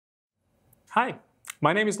Hi,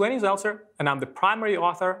 my name is Lenny Zeltser, and I'm the primary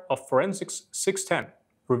author of FOR610,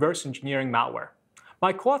 Reverse Engineering Malware.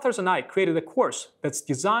 My co-authors and I created a course that's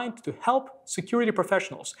designed to help security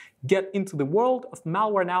professionals get into the world of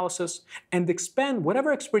malware analysis and expand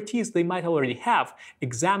whatever expertise they might already have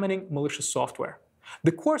examining malicious software.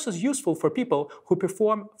 The course is useful for people who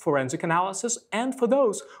perform forensic analysis and for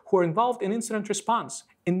those who are involved in incident response.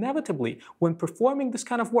 Inevitably, when performing this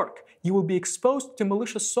kind of work, you will be exposed to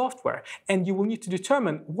malicious software, and you will need to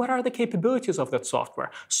determine what are the capabilities of that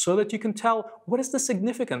software so that you can tell what is the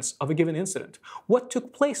significance of a given incident, what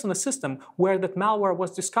took place in a system where that malware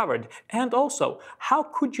was discovered, and also how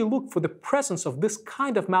could you look for the presence of this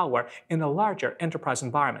kind of malware in a larger enterprise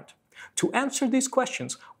environment. To answer these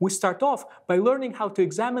questions, we start off by learning how to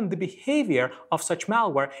examine the behavior of such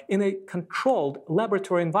malware in a controlled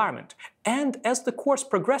laboratory environment. And as the course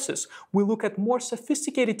progresses, we look at more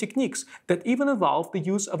sophisticated techniques that even involve the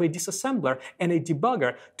use of a disassembler and a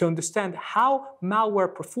debugger to understand how malware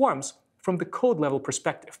performs from the code-level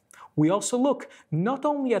perspective. We also look not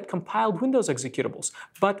only at compiled Windows executables,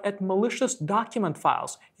 but at malicious document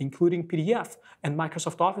files, including PDF and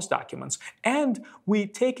Microsoft Office documents. And we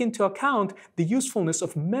take into account the usefulness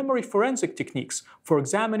of memory forensic techniques for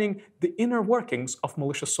examining the inner workings of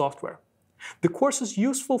malicious software. The course is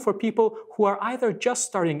useful for people who are either just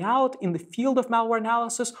starting out in the field of malware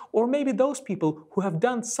analysis, or maybe those people who have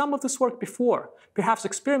done some of this work before, perhaps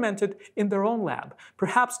experimented in their own lab,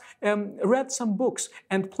 perhaps read some books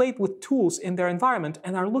and played with tools in their environment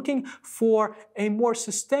and are looking for a more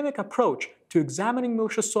systemic approach to examining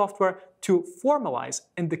malicious software to formalize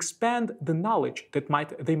and expand the knowledge that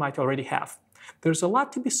they might already have. There's a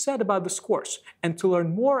lot to be said about this course, and to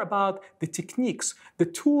learn more about the techniques, the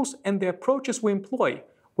tools, and the approaches we employ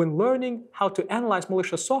when learning how to analyze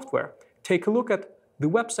malicious software, take a look at the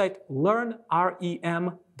website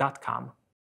learnrem.com.